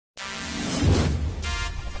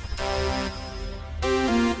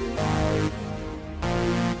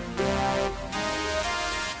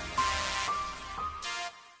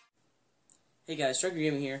Hey guys, Striker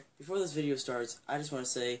Gaming here. Before this video starts, I just want to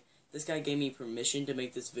say this guy gave me permission to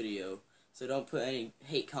make this video, so don't put any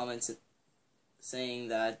hate comments saying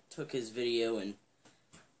that I took his video and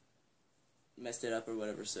messed it up or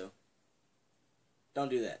whatever, so don't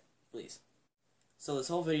do that, please. So this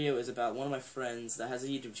whole video is about one of my friends that has a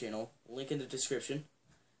YouTube channel, link in the description,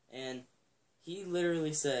 and he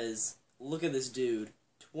literally says, look at this dude,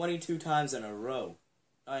 22 times in a row.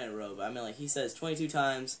 Not in a row, but I mean like he says 22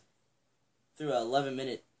 times through an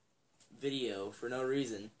 11-minute video for no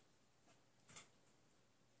reason.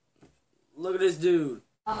 Look at this dude.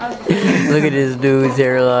 Look at this dude's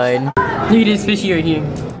hairline. Look at this fishy right here.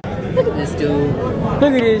 Look at this dude.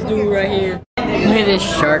 Look at this dude right here. Look at this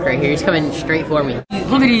shark right here. He's coming straight for me.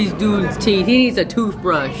 Look at these dude's teeth. He needs a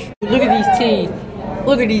toothbrush. Look at these teeth.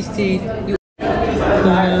 Look at these teeth.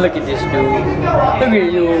 Look at this dude. Look at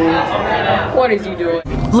this dude. What is he doing?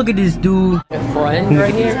 Look at this dude. A friend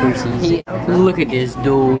right here. Look at this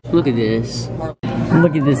dude. Look at this.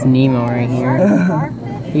 Look at this Nemo right here.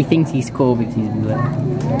 He thinks he's cool because he's black.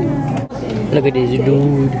 Look at this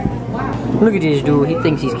dude. Look at this dude. He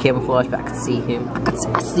thinks he's camouflaged, but I can see him.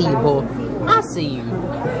 I see him, boy. I see him.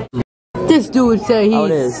 This dude say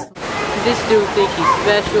he's... This dude thinks he's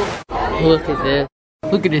special. Look at this.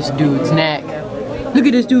 Look at this dude's neck. Look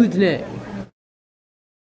at this dude's neck.